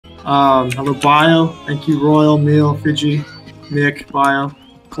Hello, Bio. Thank you, Royal, Meal, Fiji, Nick, Bio,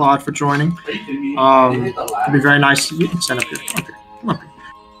 Claude for joining. It'd be very nice. You can stand up here. Okay, come up here.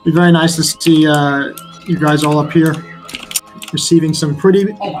 It'd be very nice to see you guys all up here receiving some pretty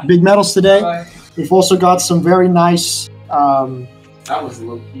big medals today. We've also got some very nice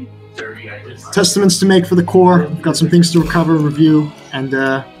testaments to make for the Corps. We've got some things to recover, review, and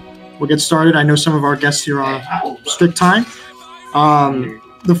we'll get started. I know some of our guests here are on strict time.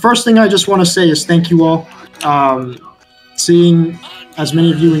 The first thing I just want to say is thank you all. Seeing as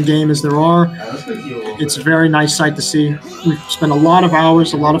many of you in game as there are, it's a very nice sight to see. We've spent a lot of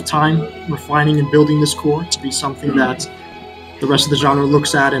hours, a lot of time refining and building this Corps to be something that the rest of the genre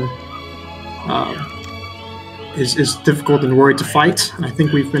looks at and is difficult and worried to fight. And I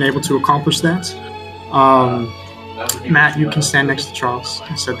think we've been able to accomplish that. Matt, you can stand next to Charles.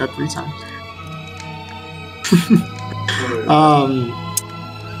 I said that 3 times.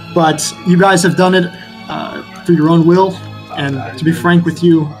 But you guys have done it through your own will. And to be frank with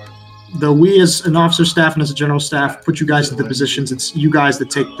you, though we as an officer staff and as a general staff put you guys into the positions, it's you guys that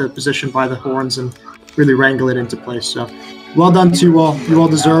take the position by the horns and really wrangle it into place. So well done to you all. You all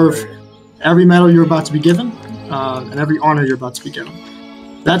deserve every medal you're about to be given and every honor you're about to be given.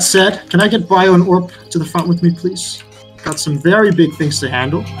 That said, can I get Bio and Orp to the front with me, please? Got some very big things to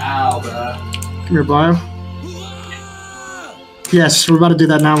handle. Come here, Bio. Yes, we're about to do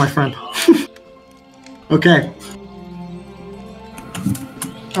that now, my friend. Okay.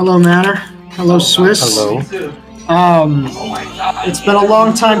 Hello, Manor. Hello, Swiss. Hello. It's been a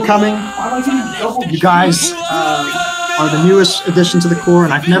long time coming. You guys are the newest addition to the Corps,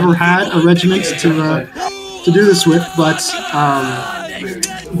 and I've never had a regiment to do this with, but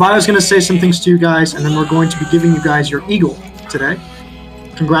Bio's going to say some things to you guys, and then we're going to be giving you guys your eagle today.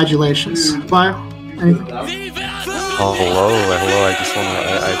 Congratulations. Bio, anything? Oh, hello. I just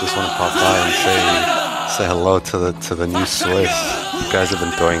want to pop by and say hello to the new Swiss. You guys have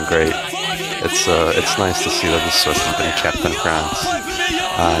been doing great. It's nice to see that the Swiss have been kept in France.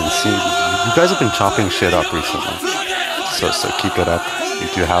 And see, you guys have been chopping shit up recently. So keep it up. You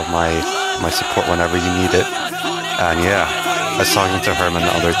do have my support whenever you need it. And yeah, I was talking to Herman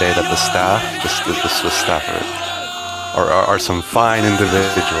the other day that the staff, the Swiss staff are some fine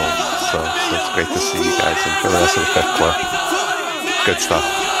individuals. So it's great to see you guys and for the rest of the 5th Corps. Good stuff.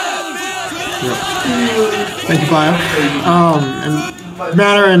 Yep. Thank you, Bio. And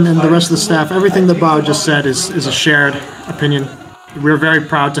Manor and the rest of the staff, everything that Bio just said is a shared opinion. We're very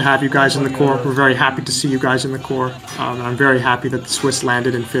proud to have you guys in the Corps. We're very happy to see you guys in the Corps. And I'm very happy that the Swiss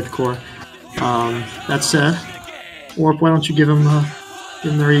landed in 5th Corps. That said, Orp, why don't you give them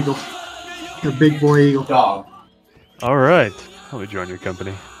their eagle, their big boy eagle. All right, I'll be joining your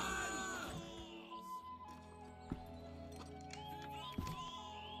company.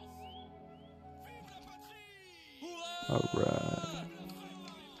 All right.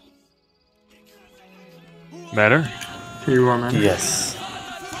 Manor? Here you are, man. Yes.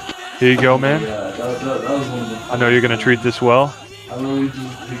 Here you go, man. I know you're going to treat this well.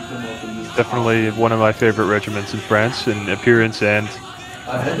 Definitely one of my favorite regiments in France in appearance and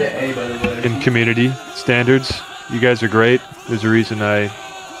in community standards. You guys are great. There's a reason I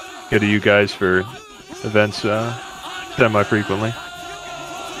go to you guys for events semi-frequently.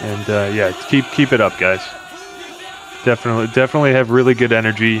 And yeah, keep it up, guys. Definitely have really good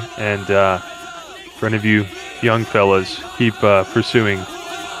energy, and for any of you young fellas, keep pursuing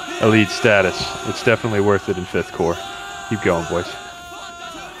elite status. It's definitely worth it in 5th Corps. Keep going, boys.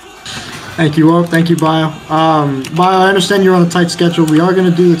 Thank you, Orp. Thank you, Bio. Bio, I understand you're on a tight schedule. We are going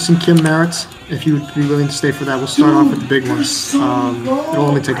to do the Cinquieme merits. If you would be willing to stay for that, we'll start off with the big ones. It'll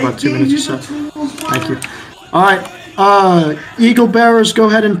only take about 2 minutes or so. Thank you. All right. Eagle bearers, go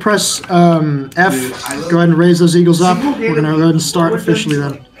ahead and press F. Go ahead and raise those eagles up. We're going to go ahead and start officially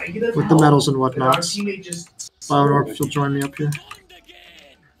then with the medals and whatnot. Bio and Orp, if you'll join me up here.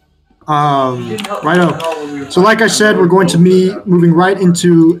 Righto. So like I said, we're going to be moving right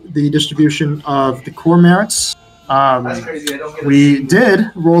into the distribution of the Corps merits. We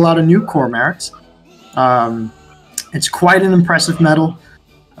did roll out a new Corps merit. It's quite an impressive medal.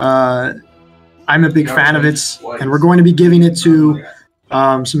 I'm a big fan of it, and we're going to be giving it to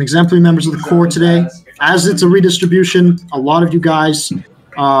some exemplary members of the Corps today. As it's a redistribution, a lot of you guys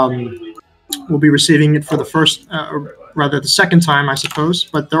will be receiving it for the first, rather the second time, I suppose.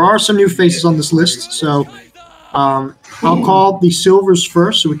 But there are some new faces on this list, so I'll call the silvers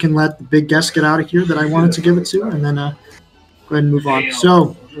first, so we can let the big guest get out of here that I wanted to give it to, and then go ahead and move on.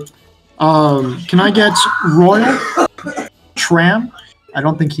 So, can I get Royal, Tram? I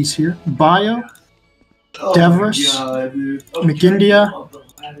don't think he's here. Bio, Devers, McIndia,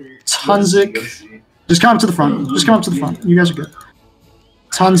 Tunzik. Just come up to the front. Just come up to the front. You guys are good.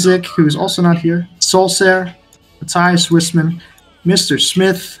 Tunzik, who's also not here. Solsair, Matthias Wisman, Mr.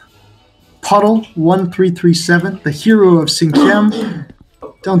 Smith, Puddle 1337, the hero of Cinquieme.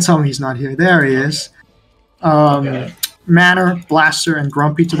 Don't tell me he's not here. There he is. Manor, Blaster, and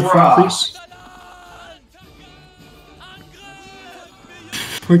Grumpy to the front, please.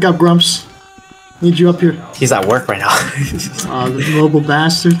 Wake up, Grumps. Need you up here. He's at work right now. The mobile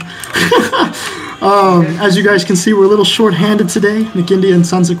bastard. As you guys can see, we're a little short-handed today. McIndia and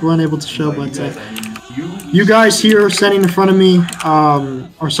Sunzik were unable to show, but you guys here standing in front of me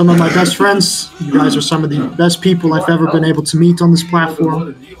are some of my best friends. You guys are some of the best people I've ever been able to meet on this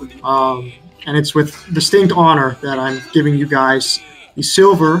platform. And it's with distinct honor that I'm giving you guys the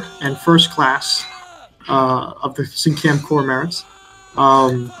silver and first class of the Cinquieme Core Merits.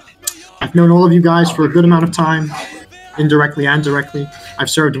 I've known all of you guys for a good amount of time, indirectly and directly. I've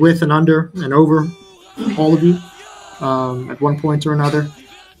served with and under and over all of you at one point or another.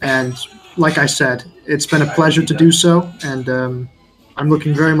 And like I said, it's been a pleasure to do so, and I'm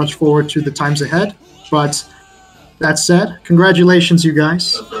looking very much forward to the times ahead. But that said, congratulations, you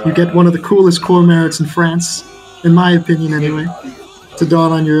guys. You get one of the coolest core merits in France, in my opinion anyway, to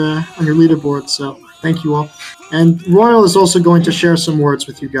dawn on your leaderboard. So thank you all. And Royal is also going to share some words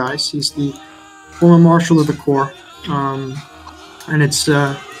with you guys. He's the former marshal of the Corps, and it's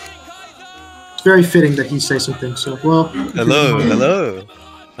very fitting that he say something. So, well, hello.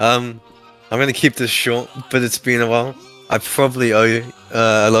 I'm gonna keep this short, but it's been a while. I probably owe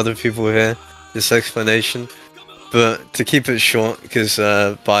a lot of people here this explanation, but to keep it short, because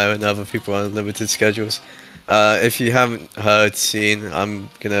Bio and other people are on limited schedules. If you haven't seen, I'm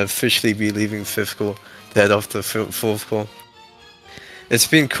gonna officially be leaving 5th Corps. Head off to 4th Corps. It's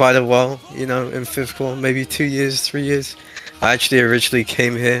been quite a while, you know, in 5th Corps, maybe 2 years, 3 years. I actually originally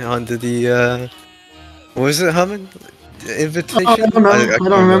came here under the, what was it, Herman? Invitation? I don't know. I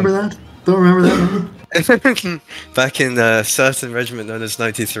don't remember that. Don't remember that. Back in a certain regiment known as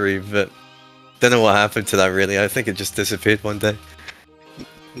 93, but don't know what happened to that really. I think it just disappeared one day.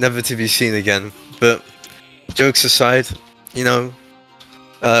 Never to be seen again. But jokes aside, you know,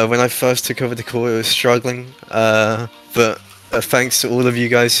 when I first took over the Corps, it was struggling, but thanks to all of you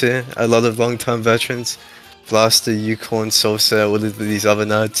guys here, a lot of long-time veterans, Blaster, Unicorn, Sosa, all of these other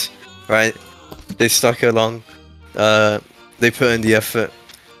nerds, right? They stuck along, they put in the effort,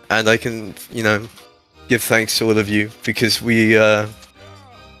 and I can, you know, give thanks to all of you, because we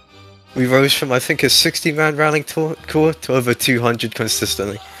rose from, I think, a 60-man rallying Corps to over 200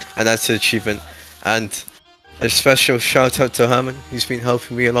 consistently, and that's an achievement. And a special shout out to Herman, who's been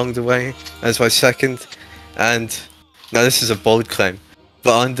helping me along the way as my second. And now this is a bold claim,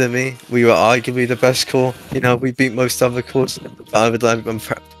 but under me, we were arguably the best Corps. You know, we beat most other Corps. I'm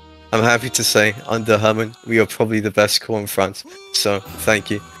happy to say, under Herman, we are probably the best Corps in France. So thank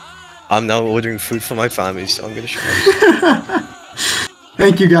you. I'm now ordering food for my family, so I'm gonna show up.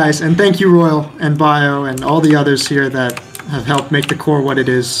 Thank you guys, and thank you Royal and Bio and all the others here that have helped make the Corps what it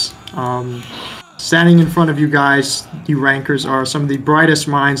is. Standing in front of you guys, you rankers, are some of the brightest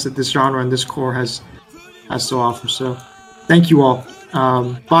minds that this genre and this Corps has to offer. So, thank you all.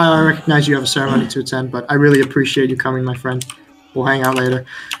 Bio, I recognize you have a ceremony to attend, but I really appreciate you coming, my friend. We'll hang out later.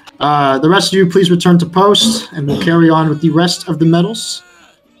 The rest of you, please return to post, and we'll carry on with the rest of the medals.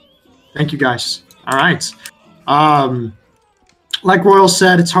 Thank you, guys. All right. Like Royal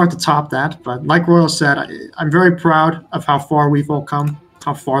said, it's hard to top that, but like Royal said, I'm very proud of how far we've all come,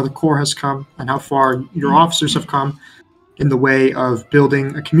 how far the Corps has come, and how far your officers have come in the way of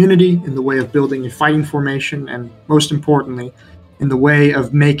building a community, in the way of building a fighting formation, and most importantly, in the way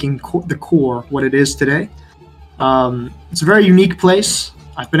of making the Corps what it is today. It's a very unique place.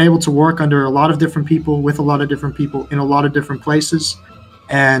 I've been able to work under a lot of different people, with a lot of different people, in a lot of different places,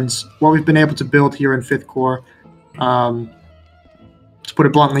 and what we've been able to build here in 5th Corps, to put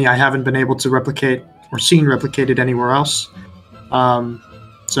it bluntly, I haven't been able to replicate or seen replicated anywhere else.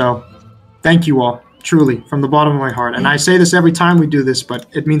 So thank you all, truly, from the bottom of my heart. And I say this every time we do this, but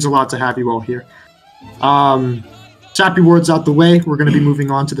it means a lot to have you all here. Sappy words out the way, we're going to be moving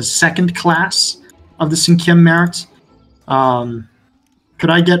on to the second class of the Cinquieme Merit. Could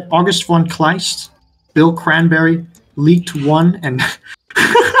I get August von Kleist, Bill Cranberry, Leaked One, and...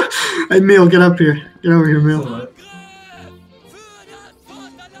 Hey, Meal, get up here. Get over here, Meal.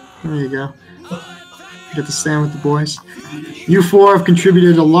 There you go. Get to stand with the boys. You four have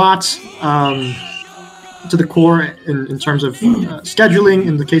contributed a lot to the Corps in terms of scheduling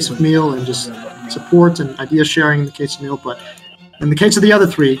in the case of Meal, and just support and idea sharing in the case of Meal. But in the case of the other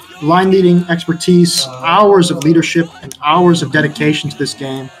three, line leading, expertise, hours of leadership, and hours of dedication to this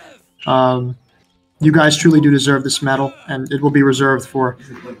game You guys truly do deserve this medal, and it will be reserved for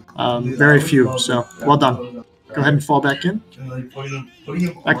very few. So, well done. Go ahead and fall back in.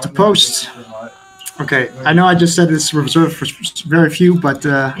 Back to post. Okay, I know I just said it's reserved for very few, but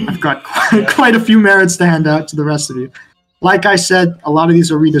I've got quite a few merits to hand out to the rest of you. Like I said, a lot of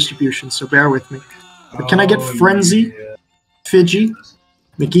these are redistributions, so bear with me. But can I get Frenzy, Fidgy,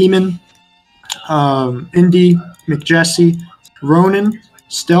 McEeman, Indy, McJesse, Ronan,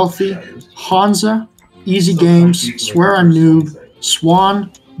 Stealthy, Hansa, Easy Games, Swear I'm Noob,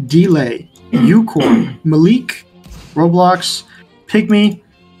 Swan, Delay, Ucorn, Malik, Roblox, Pygmy,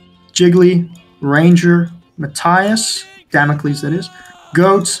 Jiggly, Ranger, Matthias, Damocles that is,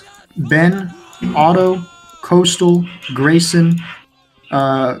 Goat, Ben, Otto, Coastal, Grayson,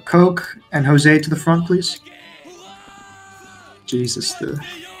 Coke, and Jose to the front, please. Jesus, the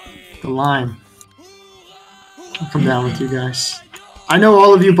line. I'll come down with you guys. I know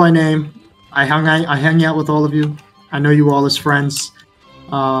all of you by name. I hang out with all of you. I know you all as friends.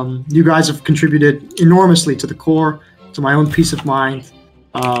 You guys have contributed enormously to the core, to my own peace of mind,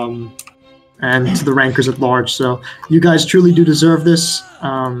 and to the rankers at large. So you guys truly do deserve this.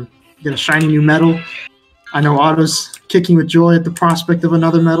 Get a shiny new medal. I know Otto's kicking with joy at the prospect of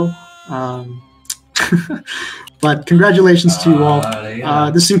another medal. But congratulations to you all.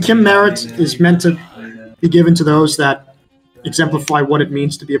 The Cinquieme merit is meant to be given to those that exemplify what it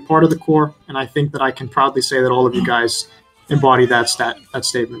means to be a part of the core, and I think that I can proudly say that all of you guys embody that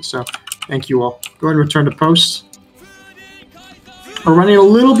statement. So thank you all. Go ahead and return to post. We're running a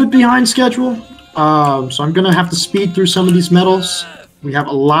little bit behind schedule, so I'm going to have to speed through some of these medals. We have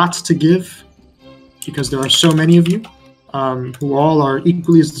a lot to give because there are so many of you who all are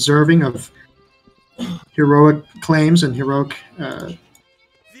equally as deserving of heroic claims and heroic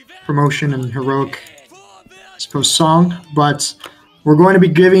promotion and heroic, I suppose, song. But we're going to be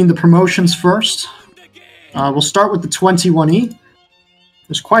giving the promotions first. We'll start with the 21E.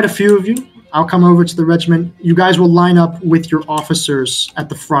 There's quite a few of you. I'll come over to the regiment. You guys will line up with your officers at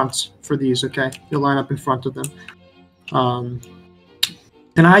the front for these, okay? You'll line up in front of them.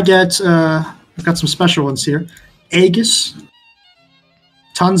 Can I get, I've got some special ones here. Aegis,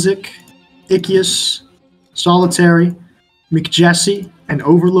 Tunzik, Ichius, Solitary, McJesse, and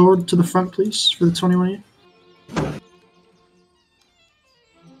Overlord to the front, please, for the 21E.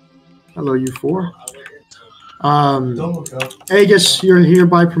 Hello, you four. Aegis, you're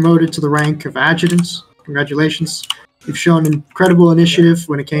hereby promoted to the rank of adjutant. Congratulations. You've shown incredible initiative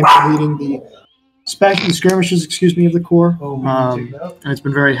when it came to leading the skirmishes, of the Corps. And it's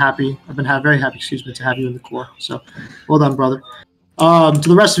been very happy. I've been very happy, to have you in the Corps. So, well done, brother. To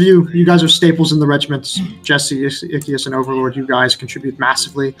the rest of you, you guys are staples in the regiments. Jesse, Ichius, and Overlord, you guys contribute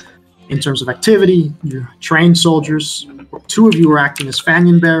massively in terms of activity. You train soldiers. 2 of you are acting as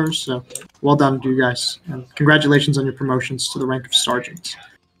fanion bearers, so well done to you guys. And congratulations on your promotions to the rank of sergeant.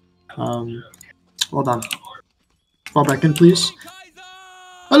 Well done. Fall back in, please.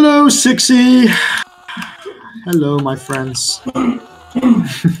 Hello, Sixy. Hello, my friends.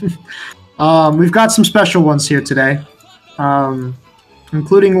 We've got some special ones here today,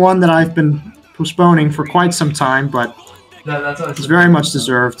 including one that I've been postponing for quite some time, but it's very much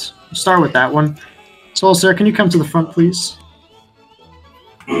deserved. We'll start with that one. Soul Sir, can you come to the front, please?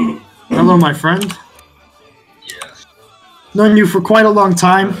 Hello, my friend. Known you for quite a long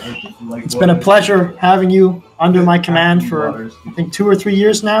time. It's been a pleasure having you under my command for, I think, 2 or 3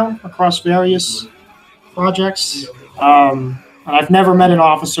 years now across various projects. And I've never met an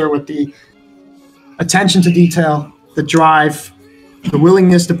officer with the attention to detail, the drive, the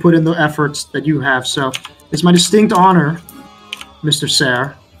willingness to put in the efforts that you have. So it's my distinct honor, Mr.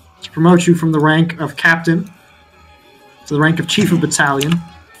 Sayre, to promote you from the rank of captain to the rank of chief of battalion,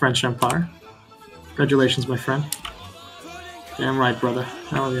 French Empire. Congratulations, my friend. Damn right, brother.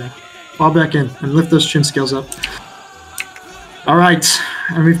 Hell yeah. Fall back in and lift those chin scales up. All right,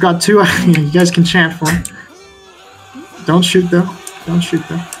 and we've got 2. You guys can chant for him. Don't shoot, though. Don't shoot,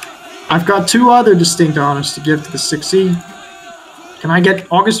 though. I've got 2 other distinct honors to give to the 6E. Can I get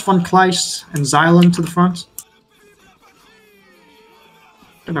August von Kleist and Xylem to the front?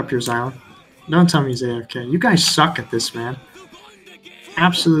 Get up here, Xylem. Don't tell me he's AFK. You guys suck at this, man.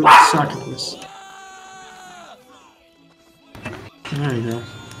 Absolutely suck at this. There you go.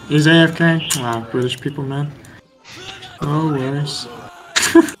 He's AFK? Wow, British people, man. No worries.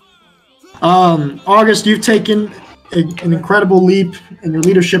 August, you've taken an incredible leap in your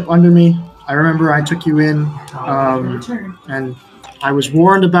leadership under me. I remember I took you in, and I was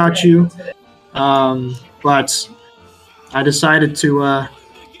warned about you, but I decided to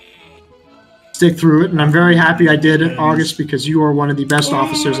stick through it, and I'm very happy I did, August, because you are one of the best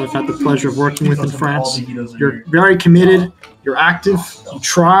officers I've had the pleasure of working with in France. You're very committed, you're active, you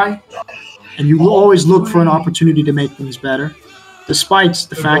try, and you will always look for an opportunity to make things better, despite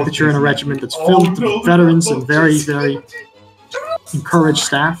the fact that you're in a regiment that's filled with veterans and very, very encouraged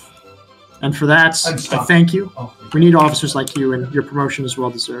staff. And for that, I thank you. We need officers like you, and your promotion is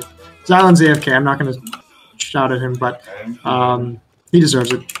well deserved. Zylan's AFK. I'm not going to shout at him, but he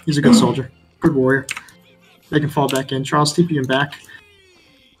deserves it. He's a good soldier, good warrior. They can fall back in. Charles, TP him back.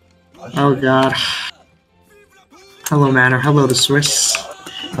 Oh, God. Hello, Manor. Hello, the Swiss.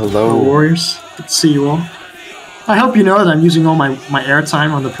 Hello. Warriors. Good to see you all. I hope you know that I'm using all my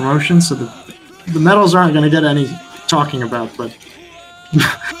airtime on the promotion, so the medals aren't going to get any talking about, but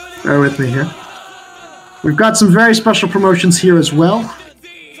bear with me here. We've got some very special promotions here as well.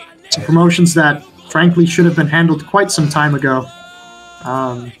 Some promotions that, frankly, should have been handled quite some time ago.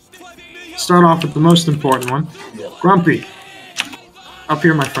 Start off with the most important one. Grumpy. Up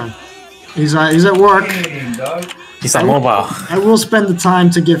here, my friend. He's at work. He's on mobile. I will spend the time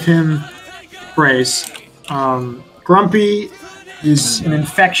to give him praise. Grumpy is an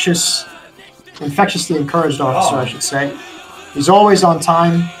infectiously encouraged officer, I should say. He's always on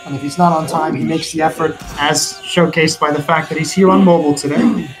time, and if he's not on time, he makes the effort, as showcased by the fact that he's here on mobile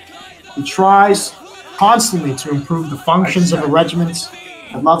today. He tries constantly to improve the functions of a regiment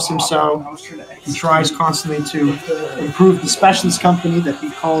that loves him so. He tries constantly to improve the specialist company that he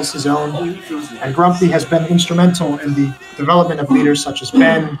calls his own. And Grumpy has been instrumental in the development of leaders such as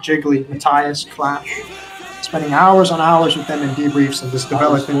Ben, Jiggly, Matthias, Clash, spending hours on hours with them in debriefs and just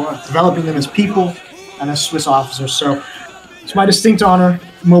developing them as people and as Swiss officers. So it's my distinct honor,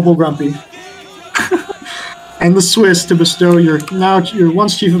 Mobile Grumpy, and the Swiss to bestow your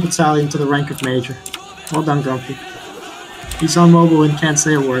once chief of battalion to the rank of major. Well done, Grumpy. He's on mobile and can't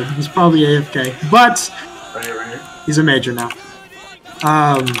say a word. He's probably AFK, but he's a major now.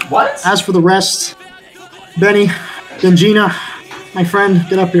 What? As for the rest, Benny, Benjina, my friend,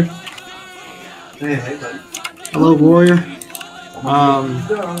 get up here. Hey, buddy. Hello, warrior.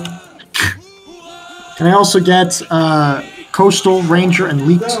 Can I also get Coastal, Ranger, and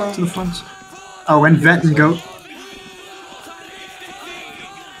Leaked to the front? Oh, and Vet and Goat.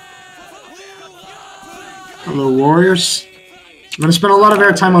 Hello, warriors. I'm going to spend a lot of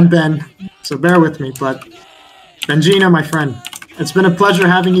airtime on Ben, so bear with me, but Benjina, my friend, it's been a pleasure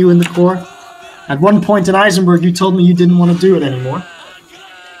having you in the Corps. At one point in Eisenberg, you told me you didn't want to do it anymore.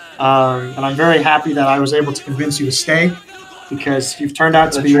 And I'm very happy that I was able to convince you to stay, because you've turned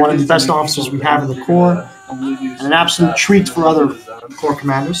out to be one of the best officers we have in the Corps, and an absolute treat for other Corps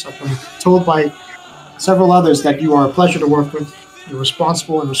commanders. I've been told by several others that you are a pleasure to work with. You're a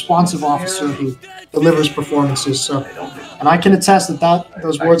responsible and responsive officer who delivers performances. And I can attest that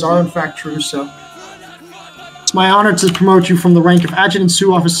those words are in fact true. So it's my honor to promote you from the rank of Adjutant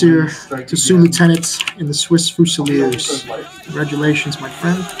Sous Officer to Sous Lieutenant in the Swiss Fusiliers. Congratulations, my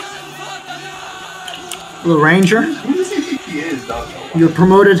friend. Hello, Ranger. You're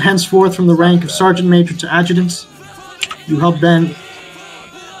promoted henceforth from the rank of Sergeant Major to Adjutant. You help Ben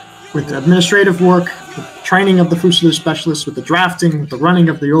with the administrative work, with the training of the Fusilier specialists, with the drafting, with the running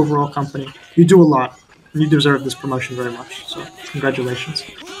of the overall company. You do a lot, and you deserve this promotion very much, so congratulations.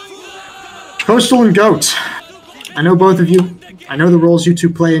 Coastal and Goat. I know both of you. I know the roles you two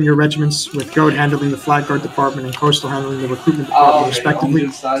play in your regiments, with Goat handling the Flag Guard department and Coastal handling the recruitment department, respectively.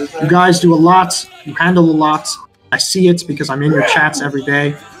 You guys do a lot. You handle a lot. I see it because I'm in your chats every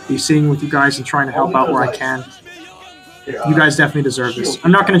day, be seeing with you guys and trying to help out where I can. You guys definitely deserve this.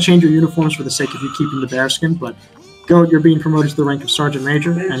 I'm not going to change your uniforms for the sake of you keeping the bearskin, but Goat, you're being promoted to the rank of Sergeant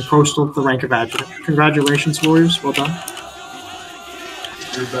Major, and Coastal to the rank of Adjutant. Congratulations, warriors. Well done.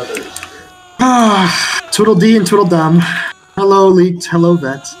 Twiddle-dee and Twiddle-dum. Hello, Leaked. Hello,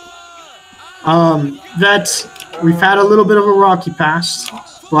 Vet. Vet, we've had a little bit of a rocky past,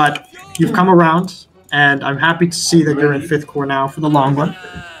 but you've come around, and I'm happy to see that you're in 5th Corps now for the long run.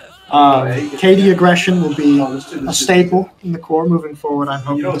 KD aggression will be a staple in the Corps moving forward, I'm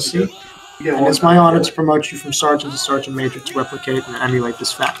hoping to see. And it's my honor to promote you from Sergeant to Sergeant Major to replicate and emulate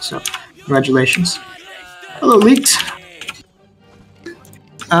this fact, so congratulations. Hello, Leaked.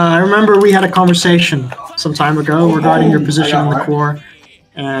 I remember we had a conversation some time ago regarding your position in the Corps,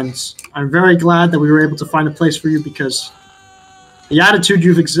 and I'm very glad that we were able to find a place for you, because the attitude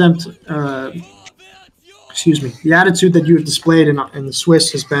you've the attitude that you have displayed in the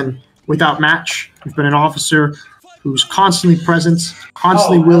Swiss has been without match. You've been an officer who's constantly present,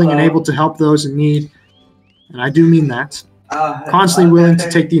 constantly willing and able to help those in need, and I do mean that. Constantly willing to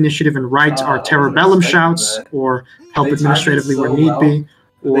take the initiative and write our Terror Bellum shouts, or help administratively where need be,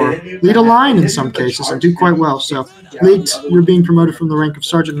 or lead a line in some cases and do quite well. So, Leaked, you're being promoted from the rank of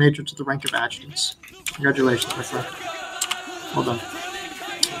Sergeant Major to the rank of Adjutants. Congratulations, my friend. Well done.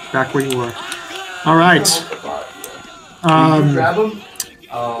 Back where you were. All right.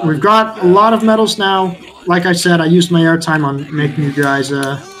 We've got a lot of medals now. Like I said, I used my airtime on making you guys,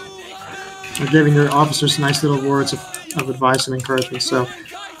 giving your officers nice little words of advice and encouragement. So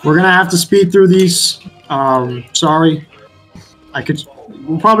we're going to have to speed through these. Sorry.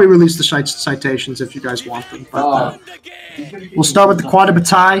 We'll probably release the citations if you guys want them. But we'll start with the Quad de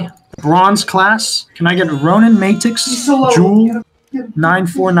Bataille, bronze class. Can I get Ronan Matix, Jewel,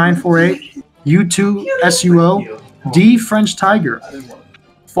 94948, U2 SUO, D French Tiger,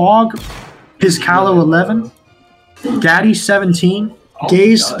 Fog, Piscalo 11, Gaddy 17,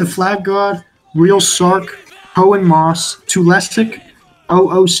 Gaze the Flag God, Real Sark, Cohen Moss, Tulestic,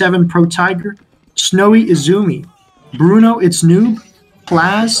 007 Pro Tiger, Snowy Izumi, Bruno It's Noob,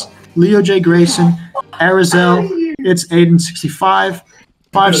 Plaz, Leo J. Grayson, Arizel, It's Aiden 65,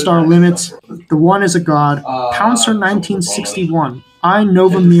 5-star limits, The One is a God, Pouncer 1961, I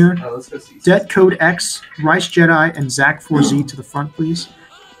Novamir, Debt Code X, Rice Jedi, and Zach 4Z to the front, please.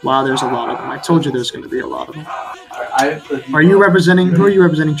 Wow, there's a lot of them. I told you there's going to be a lot of them. Are you representing? Who are you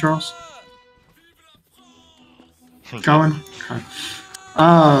representing, Charles? Colin?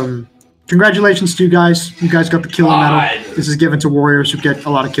 Okay. Congratulations to you guys. You guys got the killer medal. This is given to warriors who get a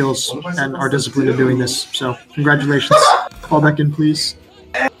lot of kills and are disciplined in doing this. So, congratulations. Fall back in, please.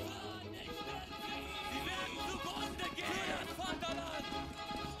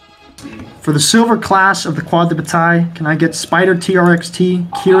 For the silver class of the Quad de Bataille, can I get Spider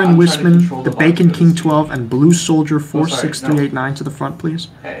TRXT, Kieran Wisman, the Bacon King 12, and Blue Soldier 46389 to the front, please?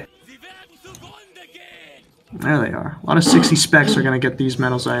 There they are. A lot of 60 specs are going to get these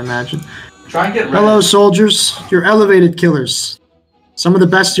medals, I imagine. Hello, soldiers. You're elevated killers. Some of the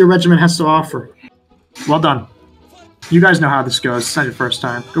best your regiment has to offer. Well done. You guys know how this goes. It's not your first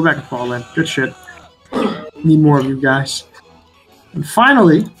time. Go back and fall in. Good shit. Need more of you guys. And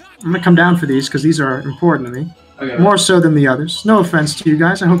finally, I'm going to come down for these because these are important to me. Okay. More so than the others. No offense to you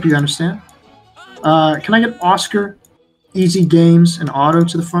guys. I hope you understand. Can I get Oscar, Easy Games, and Auto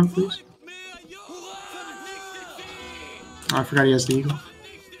to the front, please? Oh, I forgot he has the eagle.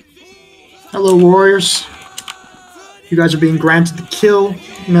 Hello, warriors. You guys are being granted the Kill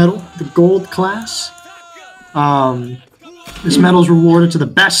medal, the gold class. This medal is rewarded to the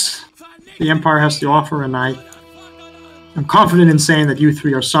best the Empire has to offer, and I'm confident in saying that you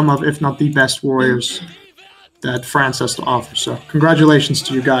three are some of, if not the best warriors that France has to offer. So congratulations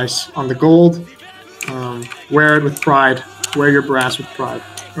to you guys on the gold. Wear it with pride. Wear your brass with pride.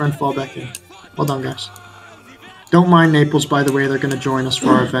 Run, fall back in. Well done, guys. Don't mind Naples, by the way. They're going to join us for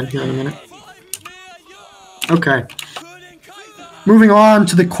our event here in a minute. Okay. Moving on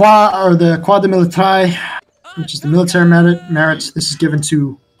to the Quad de Militaire, which is the military merits. This is given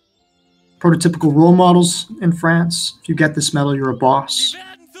to prototypical role models in France. If you get this medal, you're a boss.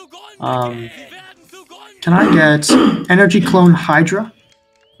 Can I get Energy Clone Hydra?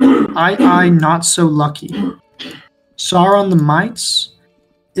 I Not So Lucky. Sauron the Mites.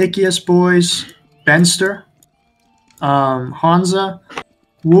 Ikias Boys. Benster. Hansa.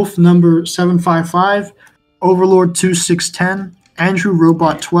 Wolf number 755. Overlord 2610. Andrew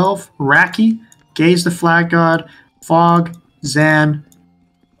Robot 12. Raki. Gaze the Flag God. Fog. Zan.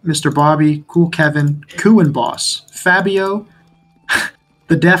 Mr. Bobby, Cool Kevin, Kuhn Boss, Fabio,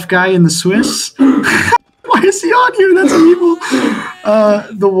 the deaf guy in the Swiss. Why is he on here? That's evil.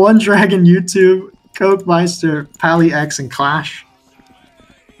 The One Dragon YouTube, Coke Meister, Pally X, and Clash.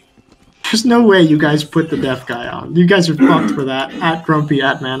 There's no way you guys put the deaf guy on. You guys are fucked for that. At Grumpy,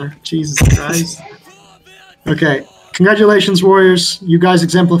 at Manor. Jesus Christ. Okay. Congratulations, warriors. You guys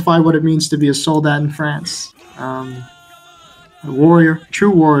exemplify what it means to be a soldat in France. A warrior, true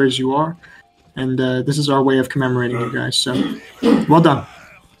warriors you are, and this is our way of commemorating you guys, so well done.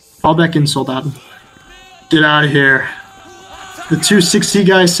 Fall back in, Soldaten. Get out of here. The 260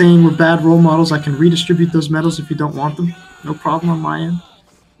 guys saying we're bad role models, I can redistribute those medals if you don't want them. No problem on my end.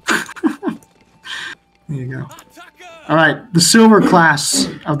 There you go. Alright, the silver class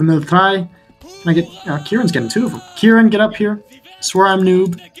of the military. Can I get... Kieran's getting two of them. Kieran, get up here. Swear I'm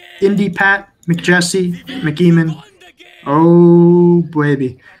Noob. Indy Pat, McJesse, McEeman. Oh,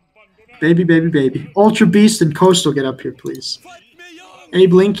 baby. Baby, baby, baby. Ultra Beast and Coastal, get up here, please.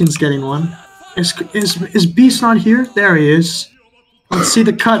 Abe Lincoln's getting one. Is Beast not here? There he is. Let's see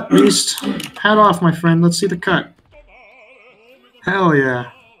the cut, Beast. Hat off, my friend. Let's see the cut. Hell yeah.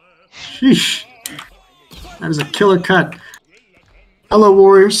 Sheesh. That is a killer cut. Hello,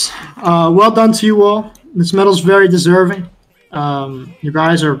 warriors. Well done to you all. This medal's very deserving. You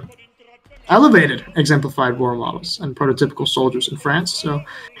guys are elevated, exemplified war models and prototypical soldiers in France. So,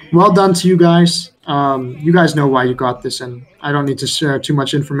 well done to you guys. You guys know why you got this, and I don't need to share too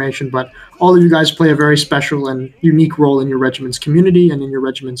much information, but all of you guys play a very special and unique role in your regiment's community and in your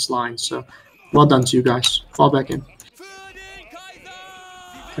regiment's line. So, well done to you guys. Fall back in.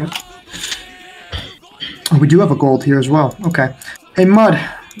 Okay. Oh, we do have a gold here as well. Okay. Hey, Mud,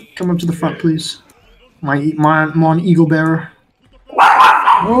 come up to the front, please. My Mon Eagle Bearer.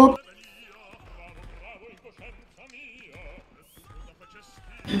 Oh.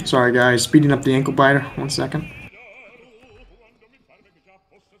 Sorry, guys. Speeding up the ankle biter. 1 second.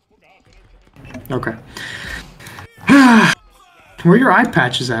 Okay. Where are your eye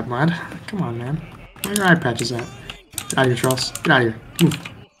patches at, Mud? Come on, man. Where are your eye patches at? Get out of here, Charles. Get out of here. Move.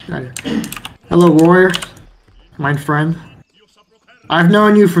 Get out of here. Hello, warrior. My friend. I've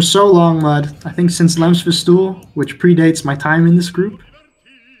known you for so long, Mud. I think since Lemsfestool, which predates my time in this group.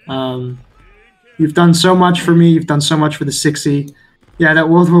 You've done so much for me. You've done so much for the 6E. Yeah, that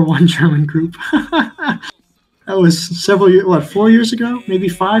World War I German group. That was several years, what, 4 years ago? Maybe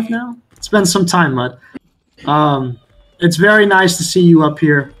 5 now? It's been some time, Mud. It's very nice to see you up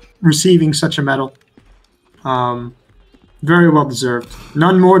here receiving such a medal. Very well deserved.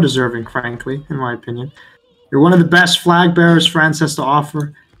 None more deserving, frankly, in my opinion. You're one of the best flag bearers France has to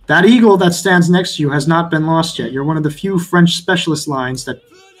offer. That eagle that stands next to you has not been lost yet. You're one of the few French specialist lines that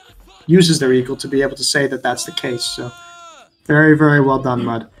uses their eagle to be able to say that that's the case. So, very, very well done,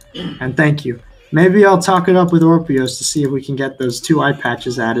 Mud. And thank you. Maybe I'll talk it up with Orpios to see if we can get those 2 eye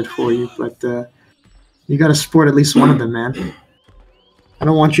patches added for you. But you got to sport at least one of them, man. I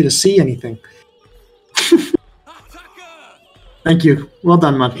don't want you to see anything. Thank you. Well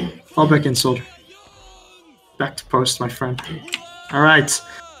done, Mud. Fall back in, soldier. Back to post, my friend. All right.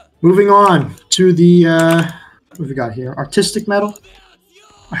 Moving on to the, what have we got here? Artistic medal.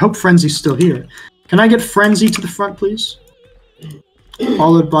 I hope Frenzy's still here. Can I get Frenzy to the front, please?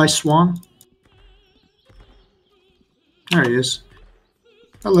 Followed by Swan. There he is.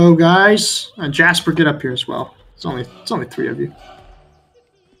 Hello, guys. Jasper, get up here as well. It's only 3 of you.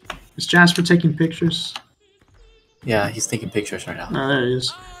 Is Jasper taking pictures? Yeah, he's taking pictures right now. Oh, there he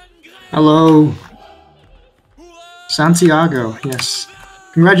is. Hello. Santiago, yes.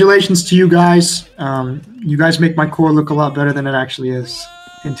 Congratulations to you guys. You guys make my core look a lot better than it actually is.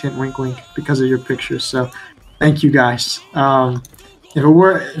 Hint, hint, wink, wink, because of your pictures. So, thank you guys.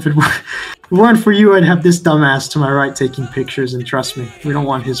 If it weren't for you, I'd have this dumbass to my right taking pictures, and trust me, we don't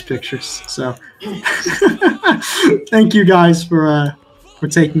want his pictures. So, thank you guys for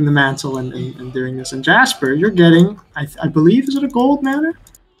taking the mantle and doing this. And Jasper, you're getting, I believe, is it a gold manor?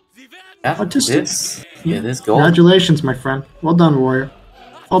 Yeah, Artistic. It is gold. Congratulations, my friend. Well done, warrior.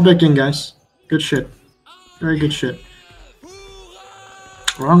 Fall back in, guys. Good shit. Very good shit.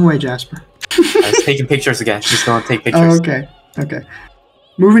 Wrong way, Jasper. I was taking pictures again. She's going to take pictures. Oh, okay. Okay.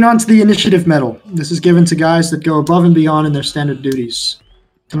 Moving on to the initiative medal. This is given to guys that go above and beyond in their standard duties.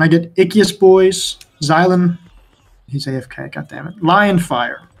 Can I get Ikius Boys, Xylan, he's AFK, goddammit,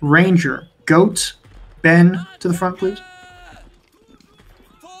 Lionfire, Ranger, Goat, Ben to the front, please?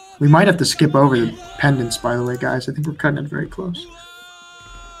 We might have to skip over the pendants, by the way, guys. I think we're cutting it very close.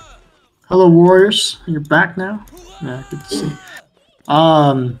 Hello, Warriors. You're back now? Yeah, good to see.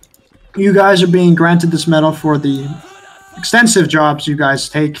 You guys are being granted this medal for the extensive jobs you guys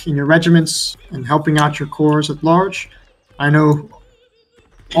take in your regiments and helping out your corps at large. I know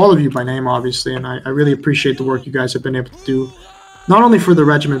all of you by name, obviously, and I really appreciate the work you guys have been able to do, not only for the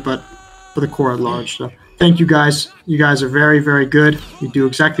regiment, but for the corps at large. So thank you guys. You guys are very, very good. You do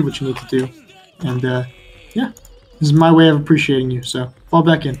exactly what you need to do. And yeah, this is my way of appreciating you. So fall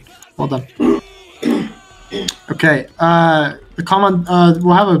back in. Well done. Okay, the common,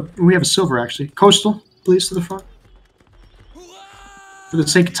 we have a silver actually. Coastal, please, to the front. For the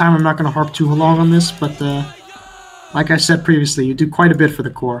sake of time, I'm not going to harp too long on this, but like I said previously, you do quite a bit for the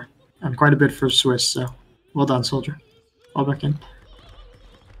Corps and quite a bit for Swiss, so well done, soldier. Fall back in.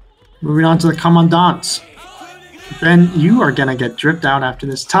 Moving on to the Commandants. Ben, you are going to get dripped out after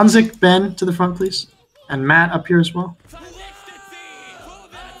this. Tunzik, Ben, to the front, please. And Matt up here as well.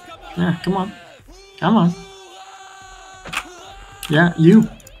 Yeah, come on. Come on. Yeah, you.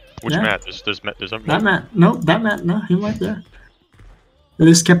 Which yeah. Matt? There's that Matt. No, that Matt. No, him right there. It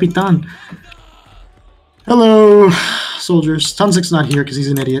is Capitan. Hello, soldiers. Tunzik's not here because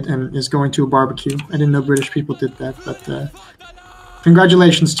he's an idiot and is going to a barbecue. I didn't know British people did that, but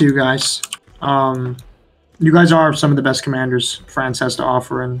congratulations to you guys. You guys are some of the best commanders France has to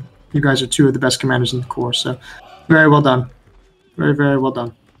offer, and you guys are two of the best commanders in the Corps, so very well done. Very, very well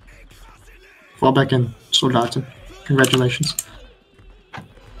done. Fall back in, Soldaten. Congratulations.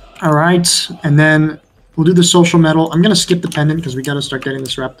 All right, and then we'll do the social medal. I'm gonna skip the pendant because we gotta start getting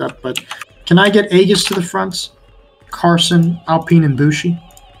this wrapped up. But can I get Aegis to the front? Carson, Alpine, and Bushi.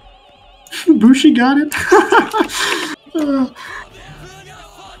 Bushi got it.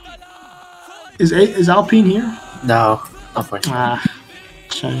 Is Alpine here? No, unfortunately. Ah,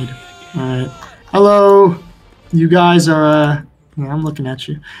 shade. All right. Hello. You guys are. Yeah, I'm looking at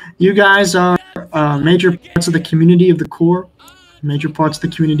you. You guys are major parts of the community of the Corps. Major parts of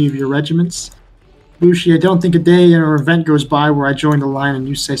the community of your regiments. Bushi, I don't think a day or event goes by where I join the line and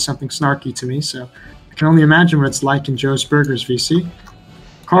you say something snarky to me, so I can only imagine what it's like in Joe's Burgers, VC.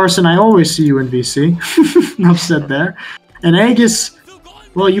 Carson, I always see you in VC. Enough said there. And Aegis,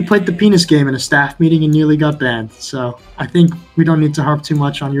 well, you played the penis game in a staff meeting and nearly got banned, so I think we don't need to harp too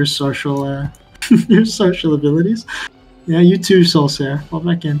much on your social your social abilities. Yeah, you too, Solsair. Fall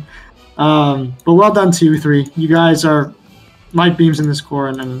back in. But well done to you three. You guys are light beams in this core,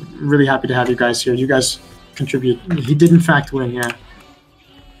 and I'm really happy to have you guys here. You guys contribute. He did in fact win, yeah.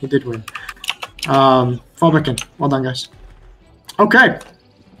 He did win. Fall back in. Well done, guys. Okay.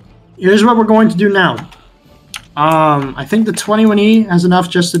 Here's what we're going to do now. I think the 21E has enough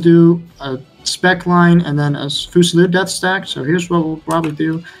just to do a spec line and then a Fusilier death stack. So here's what we'll probably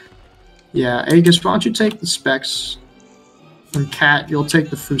do. Yeah, Aegis, why don't you take the specs? And Cat, you'll take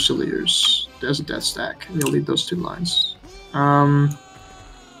the Fusiliers. There's a death stack. You'll lead those two lines. What are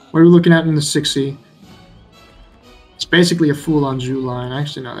we looking at in the 6E? It's basically a full on Zhu line.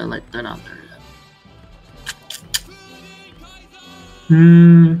 Actually, no, they're not there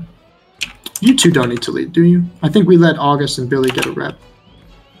yet. You two don't need to lead, do you? I think we let August and Billy get a rep.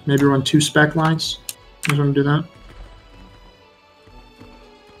 Maybe run 2 spec lines. You want to do that?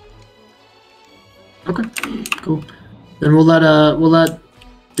 Okay, cool. Then we'll let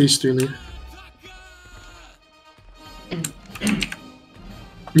these 3 lead.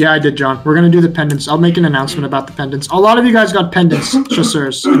 Yeah, I did, John. We're gonna do the pendants. I'll make an announcement about the pendants. A lot of you guys got pendants,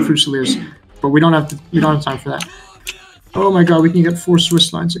 chasseurs and fusiliers, but we don't have time for that. Oh my god, we can get 4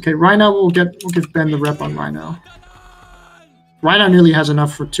 Swiss lines. Okay, Rhino we'll give Ben the rep on Rhino. Rhino nearly has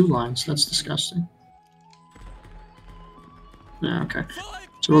enough for 2 lines. That's disgusting. Yeah, okay.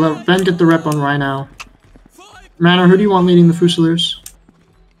 So we'll let Ben get the rep on Rhino. Manor, who do you want leading the Fusiliers?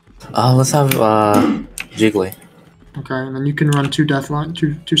 Let's have Jiggly. Okay, and then you can run 2 death line,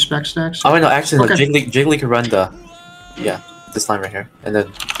 two spec stacks. Oh wait, no, actually, Okay. no, Jiggly can run this line right here, and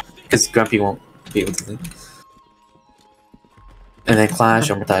then because Grumpy won't be able to lead. And then Clash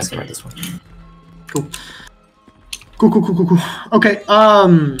or Matthias can run this one. Cool. Cool. Okay,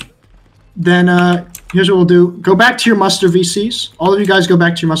 then here's what we'll do. Go back to your muster VCs. All of you guys go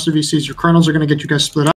back to your muster VCs. Your colonels are going to get you guys split up.